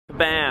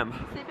Bam.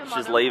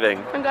 She's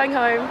leaving. I'm going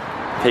home.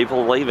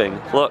 People leaving.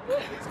 Look,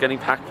 it's getting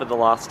packed for the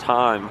last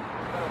time.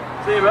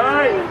 See you,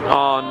 mate.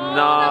 Oh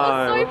no.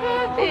 That was so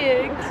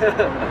perfect.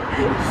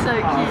 So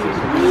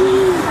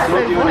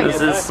cute.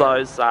 This is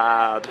so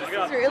sad. This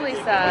is really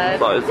sad.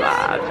 So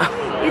sad.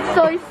 It's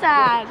so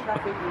sad.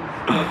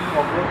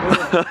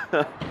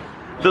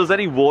 If there was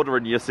any water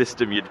in your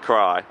system, you'd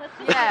cry.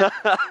 Yeah.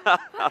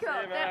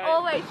 There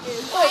always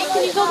is. Wait,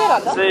 can you go get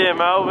under? See you,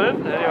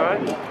 Melbourne.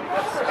 Anyway.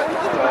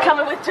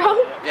 Coming with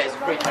Joel?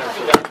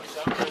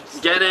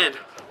 Get in.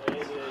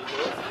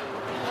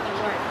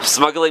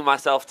 Smuggling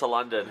myself to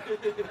London.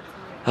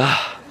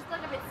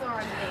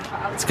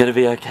 It's gonna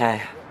be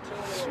okay.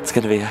 It's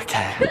gonna be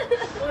okay.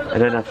 I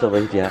don't have to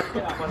leave yet.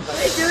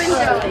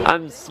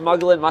 I'm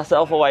smuggling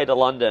myself away to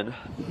London.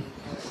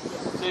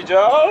 See you,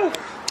 Joel.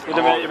 Good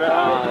to meet you, mate.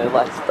 Oh,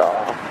 let's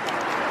stop.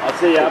 I'll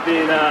see you up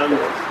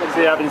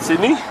in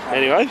Sydney.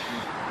 Anyway.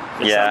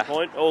 Yeah. Some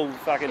point. All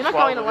fucking. You're not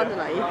going to London,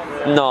 are you?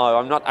 No,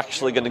 I'm not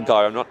actually going to go.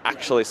 I'm not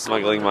actually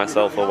smuggling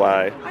myself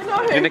away. I know.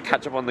 I'm going to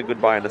catch up on the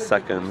goodbye in a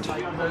second.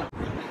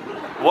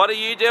 What are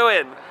you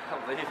doing?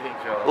 I'm leaving,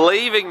 Joel.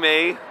 Leaving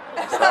me?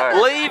 Sorry.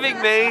 Leaving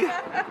me?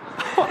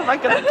 What am I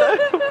going to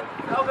do?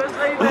 Melbourne's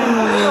leaving.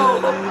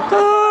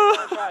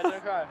 Don't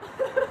cry.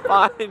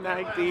 Bye,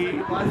 Maggie.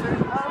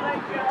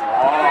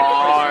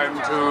 Time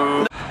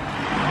to.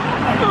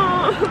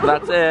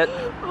 That's it.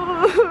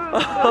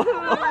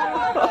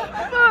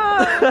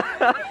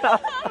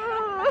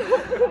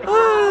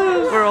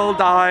 We're all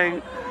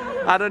dying.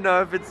 I don't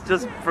know if it's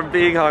just from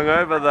being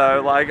hungover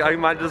though. Like, I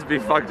might just be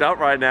fucked up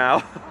right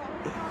now.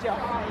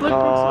 Look,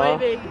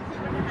 Brooke's waving.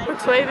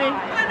 Brooke's waving.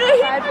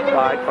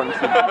 Bye,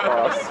 Contiki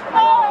boss.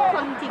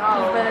 Contiki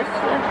first.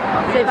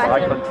 Say bye Bye,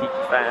 to Contiki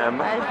fam.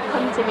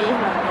 Come to me.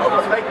 I'm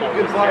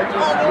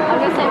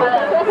gonna say bye.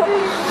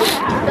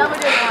 Double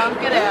do it now.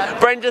 Get out.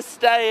 Brenda's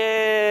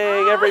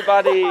staying,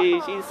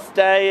 everybody. She's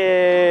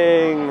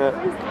staying. I'm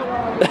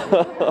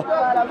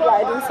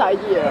right inside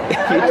you.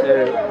 You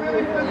too.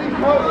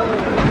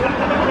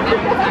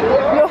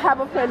 You have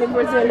a friend in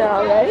Brazil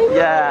now, right?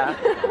 Yeah.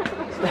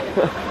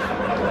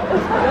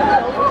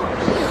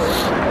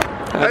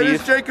 I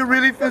just drank a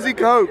really fizzy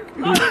Coke.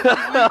 Leave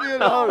me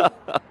alone.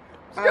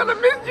 I'm gonna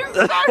miss you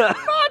so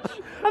much.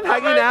 I'm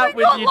hanging out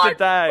with you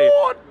today.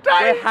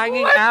 We're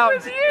hanging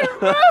out.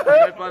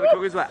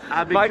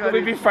 Michael,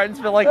 we've been friends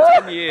for like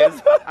 10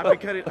 years. I've been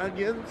cutting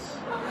onions.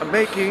 I'm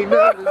making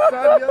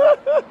lasagna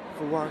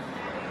for one.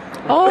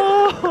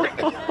 Oh.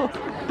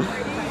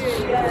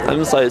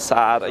 I'm so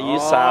sad. Are you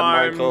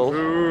sad, Michael?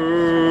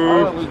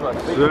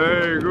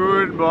 Say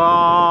goodbye.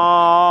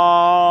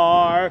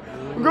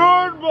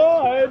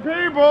 Goodbye,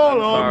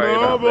 people on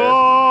the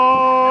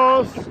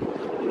bus.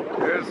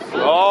 Yes,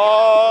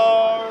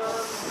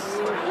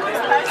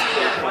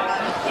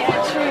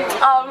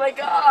 Oh my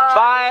god.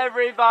 Bye,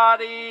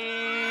 everybody.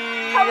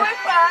 Come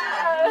with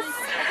us.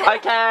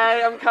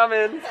 Okay, I'm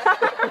coming.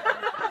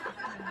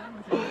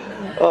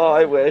 Oh,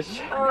 I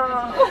wish.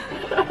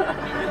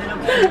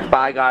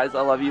 Bye, guys.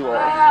 I love you all.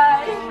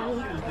 Bye.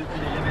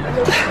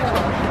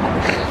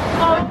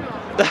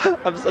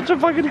 I'm such a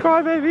fucking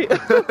crybaby.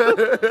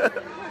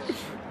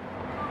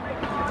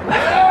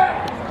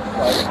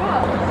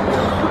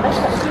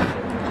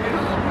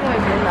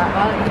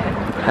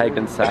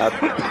 Hagen's sad.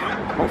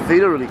 My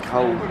feet are really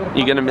cold.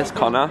 You gonna miss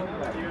Connor?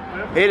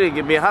 He didn't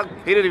give me a hug.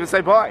 He didn't even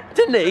say bye.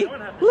 Didn't he?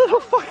 Little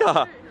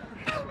fucker.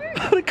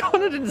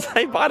 Connor didn't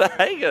say bye to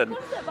Hagen.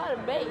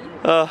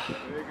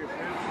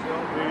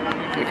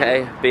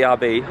 Okay,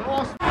 BRB.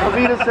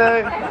 Avita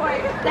say.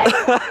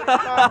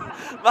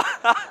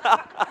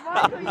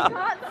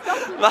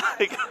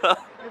 Michael.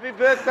 Happy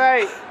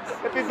birthday.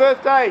 Happy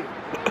birthday.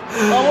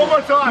 Oh, one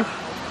more time.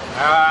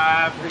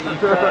 Happy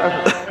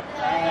birthday.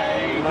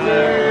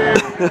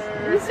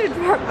 You're so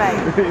drunk, mate.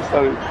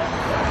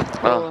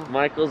 Oh,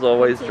 Michael's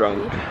always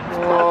drunk.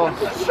 Oh.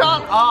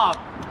 Shut up.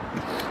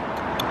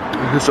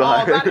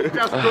 Sorry. Oh, that is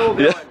just cool.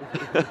 Yeah.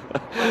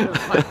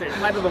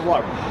 Play to the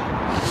vlog.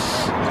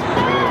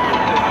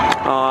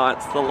 Oh,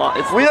 it's the lot.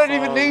 We don't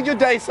even need your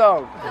day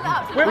song.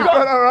 We've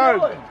got our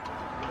own.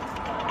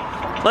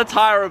 Let's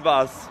hire a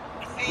bus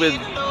with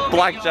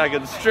blackjack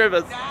and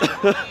strippers.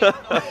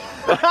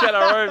 Get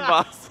our own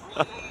bus.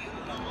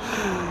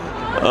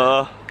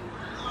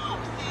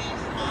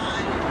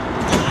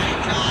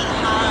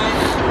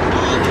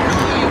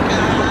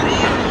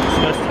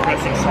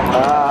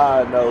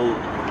 I know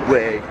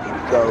where you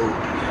go.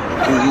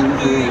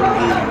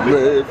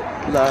 Live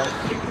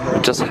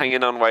life. Just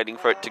hanging on, waiting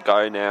for it to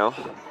go now.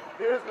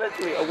 There's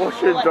literally a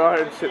washer and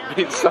dryer and shit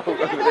being sold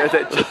over there at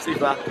that gypsy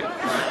market.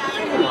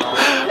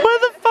 Where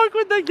the fuck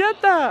would they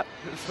get that?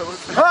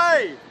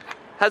 Hey!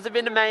 Has it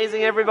been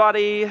amazing,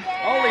 everybody?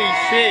 Holy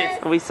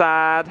shit. Are we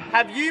sad?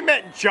 Have you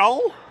met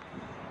Joel?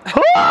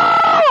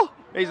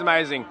 He's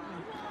amazing.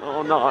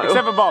 Oh no.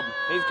 Except for Bob.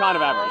 He's kind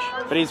of average.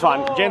 But he's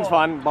fun. Jen's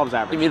fun. Bob's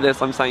average. Give me this,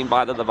 I'm saying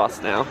bye to the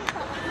bus now.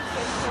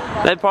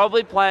 They're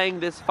probably playing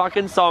this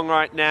fucking song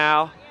right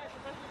now.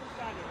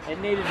 It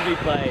needed to be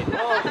played.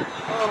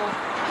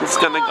 It's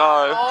gonna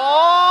go.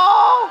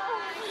 Oh!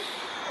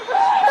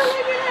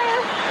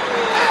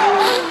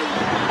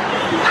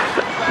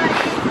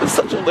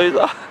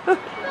 loser.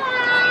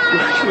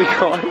 We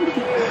can't.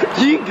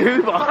 You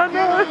goober. I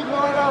know.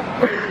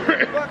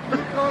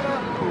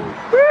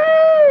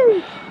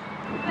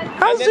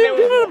 How zoomed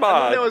in am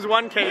I? There was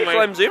one Kiwi.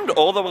 I'm zoomed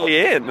all the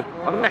way in.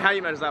 I don't know how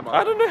you managed that,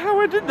 I don't know how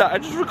I did that. I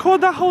just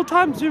recorded that whole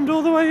time, zoomed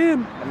all the way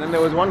in. And then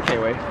there was one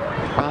Kiwi. 1.5.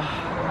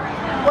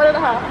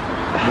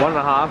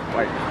 1.5.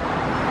 Wait.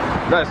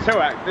 No, there's two.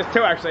 There's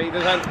two actually.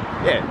 There's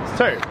yeah, it's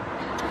two.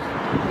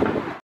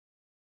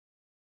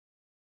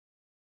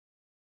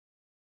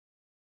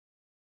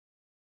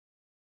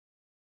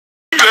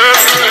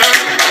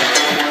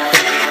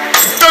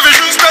 T'avais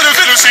juste à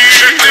lever le cil.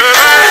 J'étais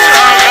prêt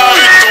à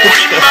graver ton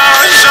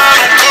image à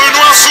l'encre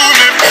noire sous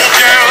mes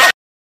paupières.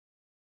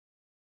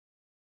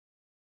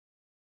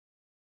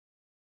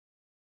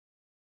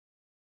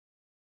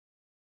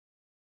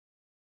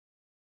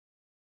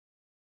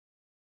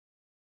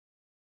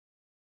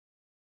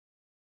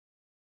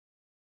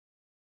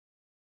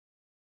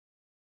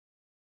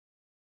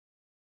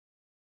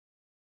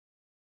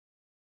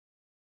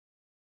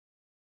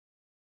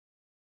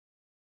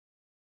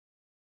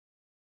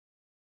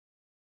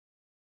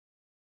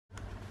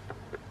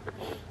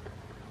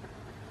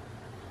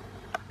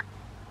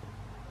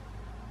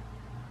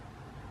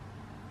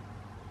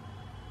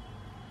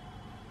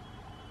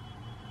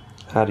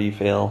 How do you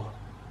feel?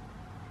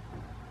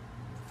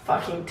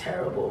 Fucking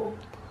terrible.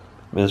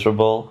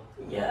 Miserable?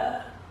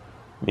 Yeah.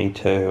 Me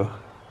too.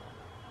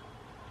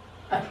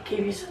 I could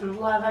give you some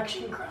live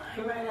action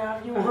crying right now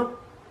if you want.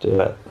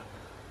 Do it.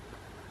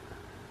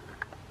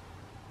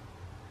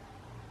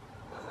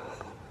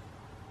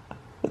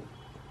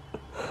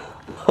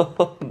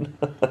 Oh no.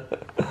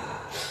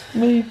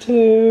 Me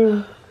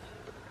too.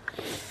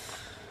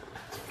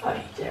 It's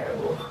fucking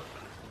terrible.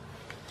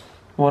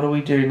 What do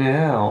we do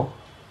now?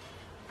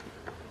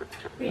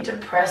 Be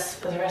depressed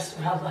for the rest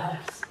of our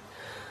lives.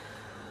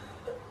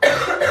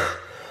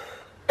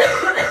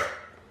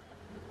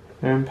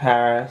 We're in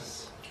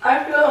Paris. I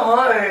have to go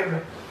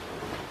home.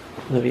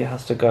 Olivia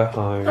has to go I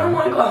don't home.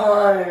 want to go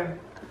home.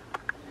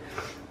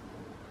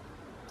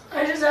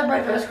 I just had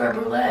my first creme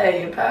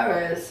brulee in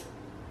Paris.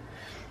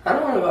 I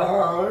don't want to go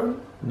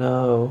home.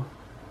 No.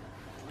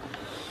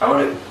 I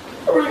want to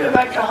go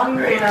back to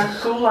Hungary and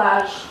have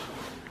goulash.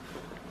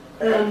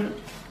 And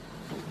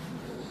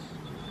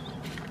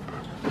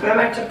go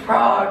back to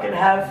Prague and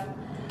have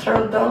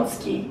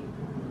Trudelsnik.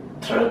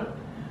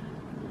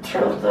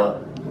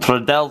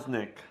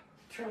 Trudelnik.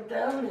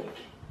 Trudelnik.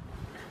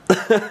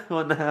 I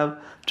want to have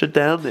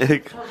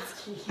Trudelnik.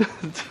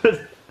 Trudelsky.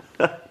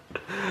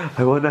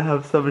 I want to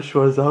have some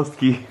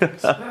Schwarzowski.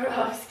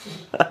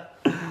 Swarovski.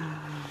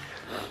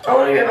 I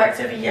want to go back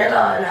to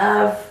Vienna and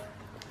have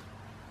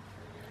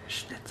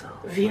Schnitzel.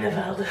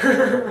 Wienerwald.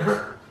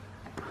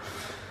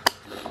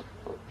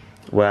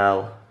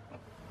 Well,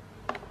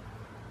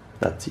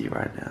 that's you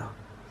right now.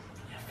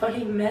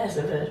 Fucking mess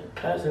of a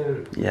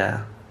person.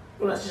 Yeah.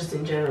 Well, that's just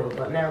in general,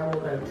 but now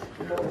more than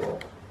normal.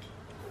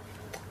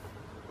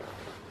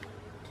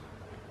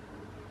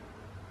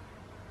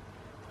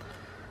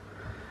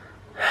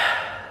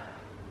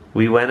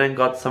 We went and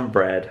got some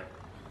bread,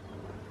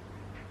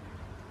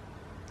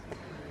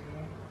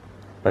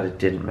 but it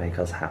didn't make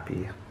us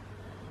happy.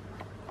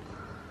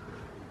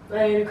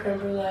 I ate a creme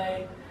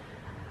brulee,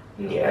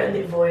 and the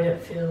only void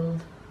it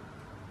filled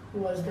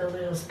was the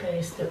little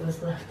space that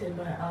was left in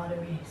my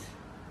arteries.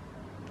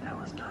 That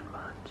was not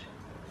much.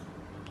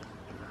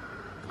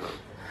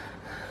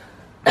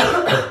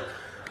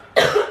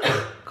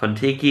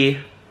 Contiki,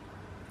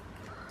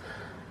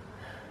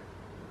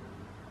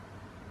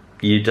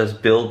 you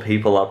just build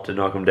people up to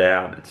knock them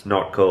down. It's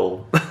not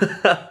cool.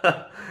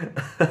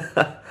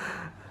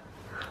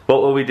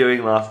 What were we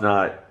doing last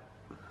night?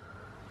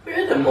 We were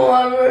at the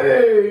Moulin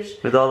Rouge,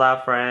 With all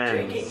our friends.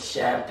 drinking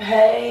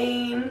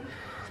champagne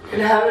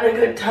and having a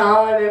good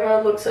time.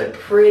 Everyone looked so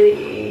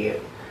pretty,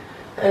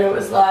 and it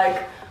was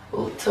like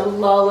to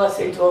lull us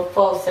into a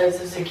false sense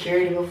of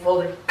security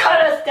before they cut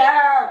us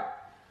down.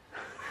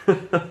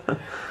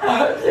 Our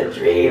hopes and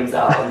dreams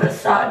are on the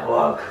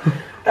sidewalk.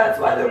 That's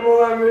why the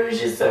Moulin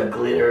Rouge is so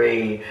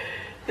glittery.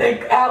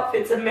 The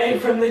outfits are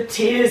made from the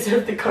tears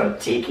of the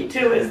Contiki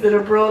tours that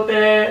are brought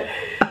there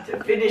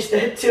to finish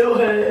their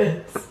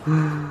tours.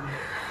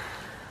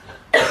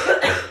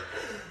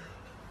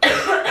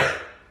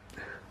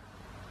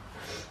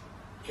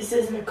 This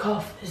isn't a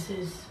cough, this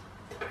is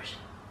depression.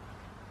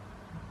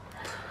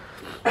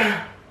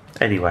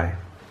 Anyway,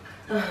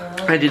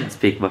 I didn't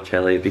speak much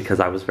earlier because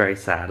I was very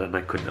sad and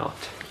I could not.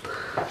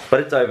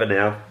 But it's over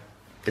now.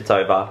 It's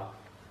over.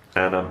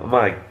 And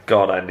my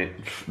God,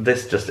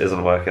 this just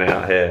isn't working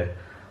out here.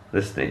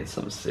 This needs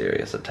some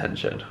serious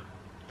attention.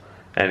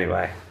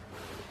 Anyway.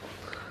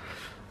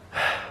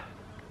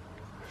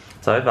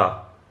 It's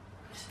over.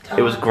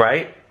 It was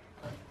great.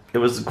 It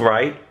was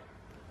great.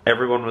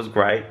 Everyone was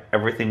great.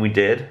 Everything we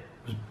did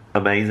was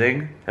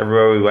amazing.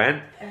 Everywhere we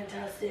went.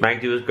 Fantastic.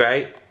 Magdi was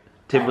great.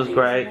 Tim was Magdi was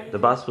great. amazing. The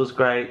bus was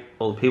great.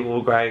 All the people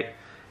were great.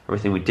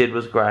 Everything we did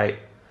was great.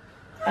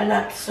 I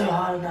laughed so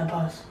hard on that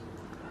bus.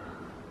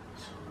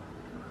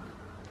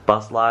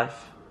 Bus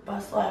life.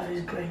 Bus life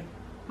is great.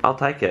 I'll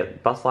take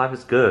it. Bus life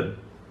is good.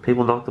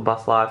 People knock the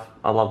bus life.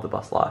 I love the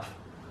bus life.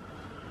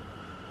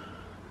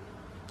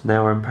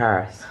 Now we're in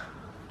Paris,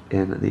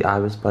 in the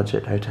Ibis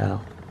Budget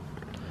Hotel.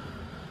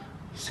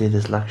 See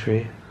this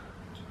luxury?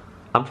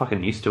 I'm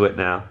fucking used to it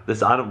now.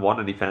 I don't want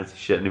any fancy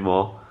shit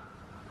anymore.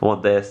 I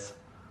want this.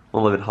 I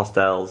want to live in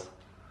hostels.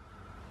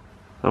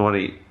 I want to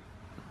eat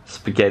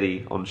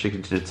spaghetti on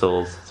chicken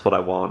schnitzels. That's what I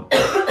want.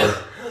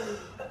 I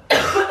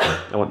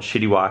want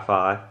shitty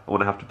Wi-Fi. I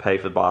want to have to pay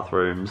for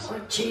bathrooms. I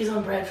want cheese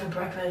on bread for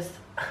breakfast.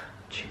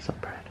 Cheese on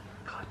bread.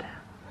 Goddamn.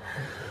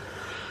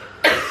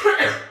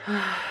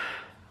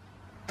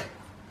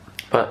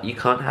 But you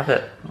can't have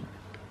it.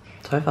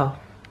 It's over.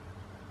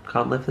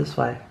 Can't live this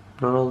way.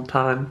 Not all the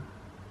time.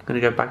 I'm gonna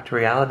go back to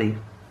reality.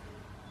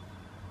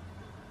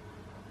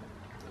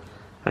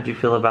 How do you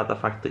feel about the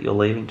fact that you're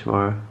leaving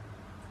tomorrow?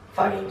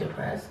 Fucking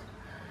depressed.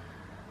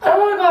 I don't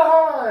want to go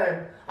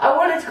home. I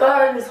wanted to go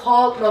home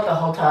not the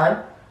whole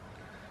time.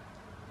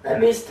 I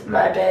missed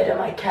my bed and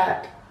my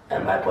cat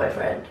and my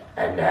boyfriend,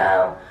 and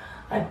now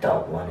I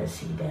don't want to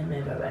see them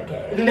ever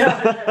again.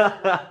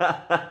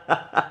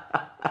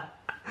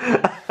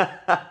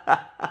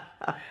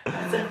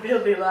 That's a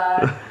filthy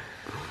lie.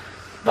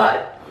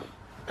 But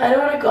I don't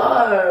want to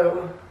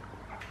go.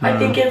 I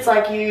think it's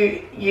like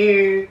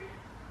you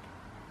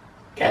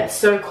get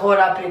so caught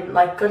up in,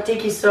 like,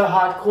 Contiki's so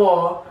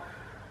hardcore,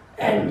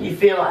 and you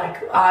feel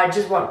like, I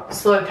just want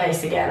slow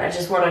pace again. I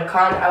just want to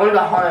I want to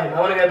go home. I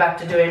want to go back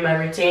to doing my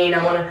routine.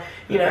 I want to,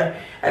 you know.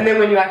 And then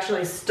when you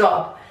actually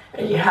stop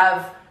and you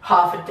have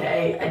half a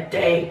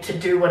day to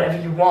do whatever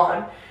you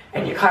want,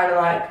 and you're kind of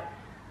like,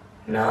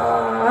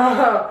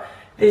 no,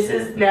 this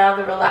is now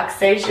the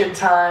relaxation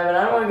time, and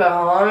I don't want to go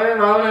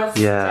home. I want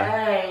to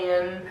stay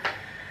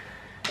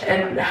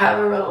and have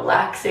a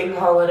relaxing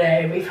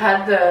holiday. We've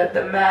had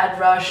the mad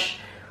rush,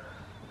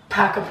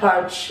 pack a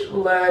punch,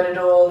 learn it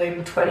all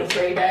in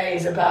 23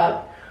 days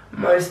about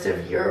most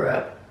of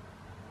Europe,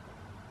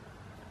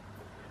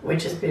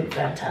 which has been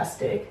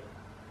fantastic.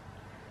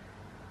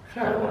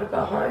 I don't want to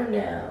go home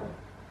now.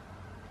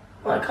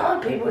 Why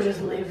can't people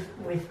just live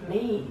with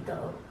me,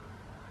 though?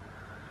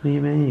 What do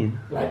you mean?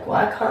 Like,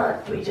 why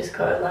can't we just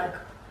go, like,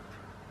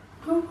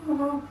 boop, boop,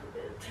 boop,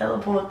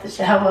 teleport the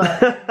shower?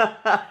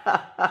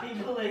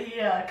 People are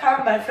here.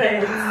 Come, my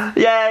friends.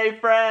 Yay,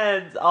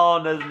 friends!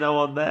 Oh, there's no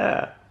one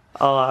there.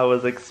 Oh, I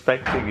was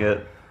expecting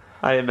it.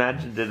 I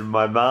imagined it in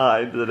my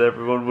mind that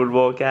everyone would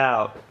walk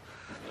out.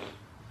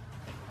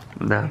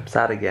 No, I'm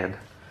sad again.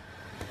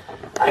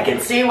 I can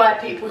see why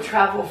people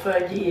travel for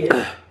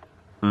years.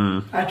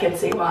 I can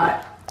see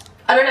why.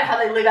 I don't know how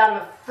they live out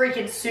of a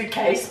freaking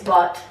suitcase,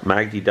 but...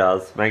 Magdi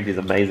does. Magdi's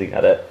amazing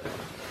at it.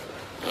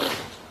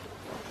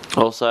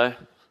 Also,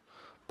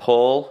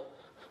 Paul,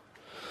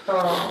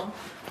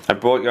 I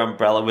brought your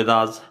umbrella with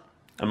us,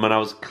 and when I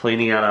was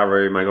cleaning out our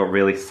room, I got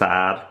really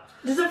sad.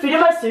 Does it fit in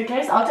my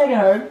suitcase? I'll take it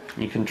home.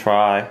 You can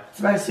try.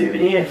 It's my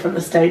souvenir from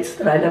the States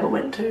that I never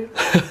went to.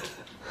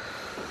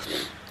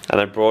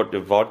 And I brought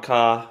your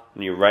vodka,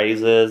 and your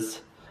razors,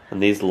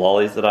 and these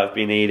lollies that I've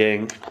been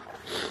eating.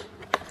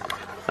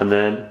 And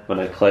then, when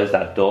I closed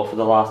that door for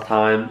the last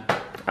time,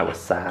 I was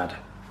sad.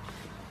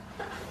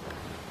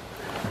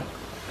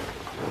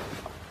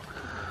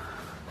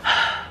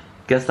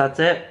 Guess that's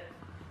it.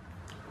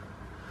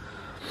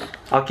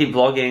 I'll keep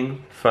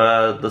vlogging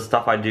for the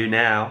stuff I do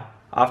now.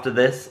 After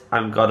this,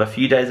 I've got a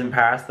few days in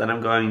Paris, then I'm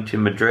going to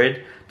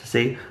Madrid to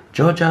see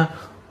Georgia.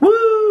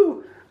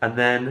 Woo! And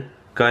then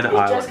going to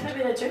Ireland. Is Jess going to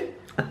be there too?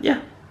 Yeah,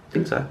 I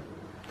think so.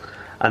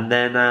 And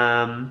then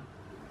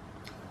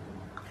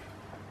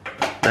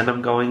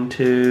I'm going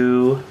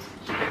to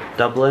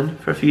Dublin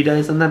for a few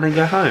days, and then I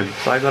go home.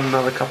 So I got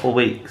another couple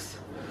weeks.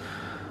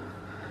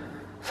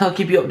 So I'll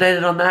keep you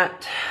updated on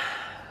that.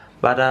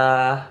 But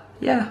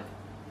yeah.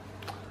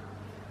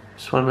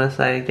 Just wanted to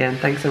say again,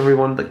 thanks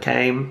everyone that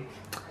came.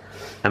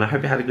 And I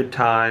hope you had a good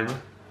time.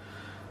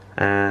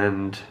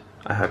 And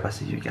I hope I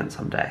see you again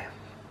someday.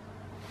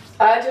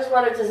 I just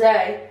wanted to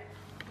say,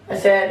 I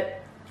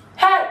said,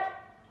 hey!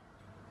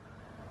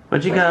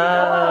 Would you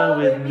go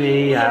with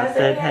me? I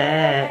said,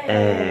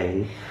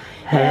 hey,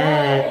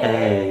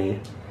 hey,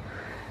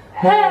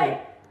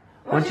 hey.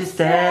 Won't you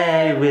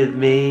stay with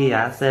me?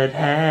 I said,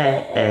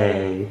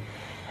 hey,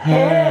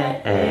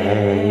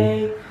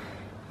 hey.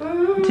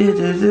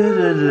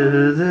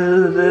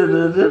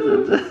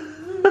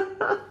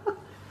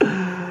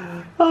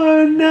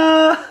 Oh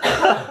no!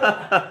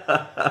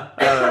 I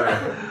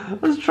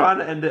was trying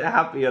to end it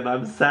happy and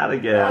I'm sad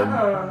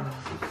again.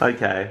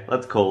 Okay,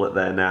 let's call it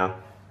there now.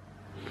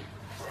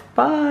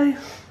 Bye.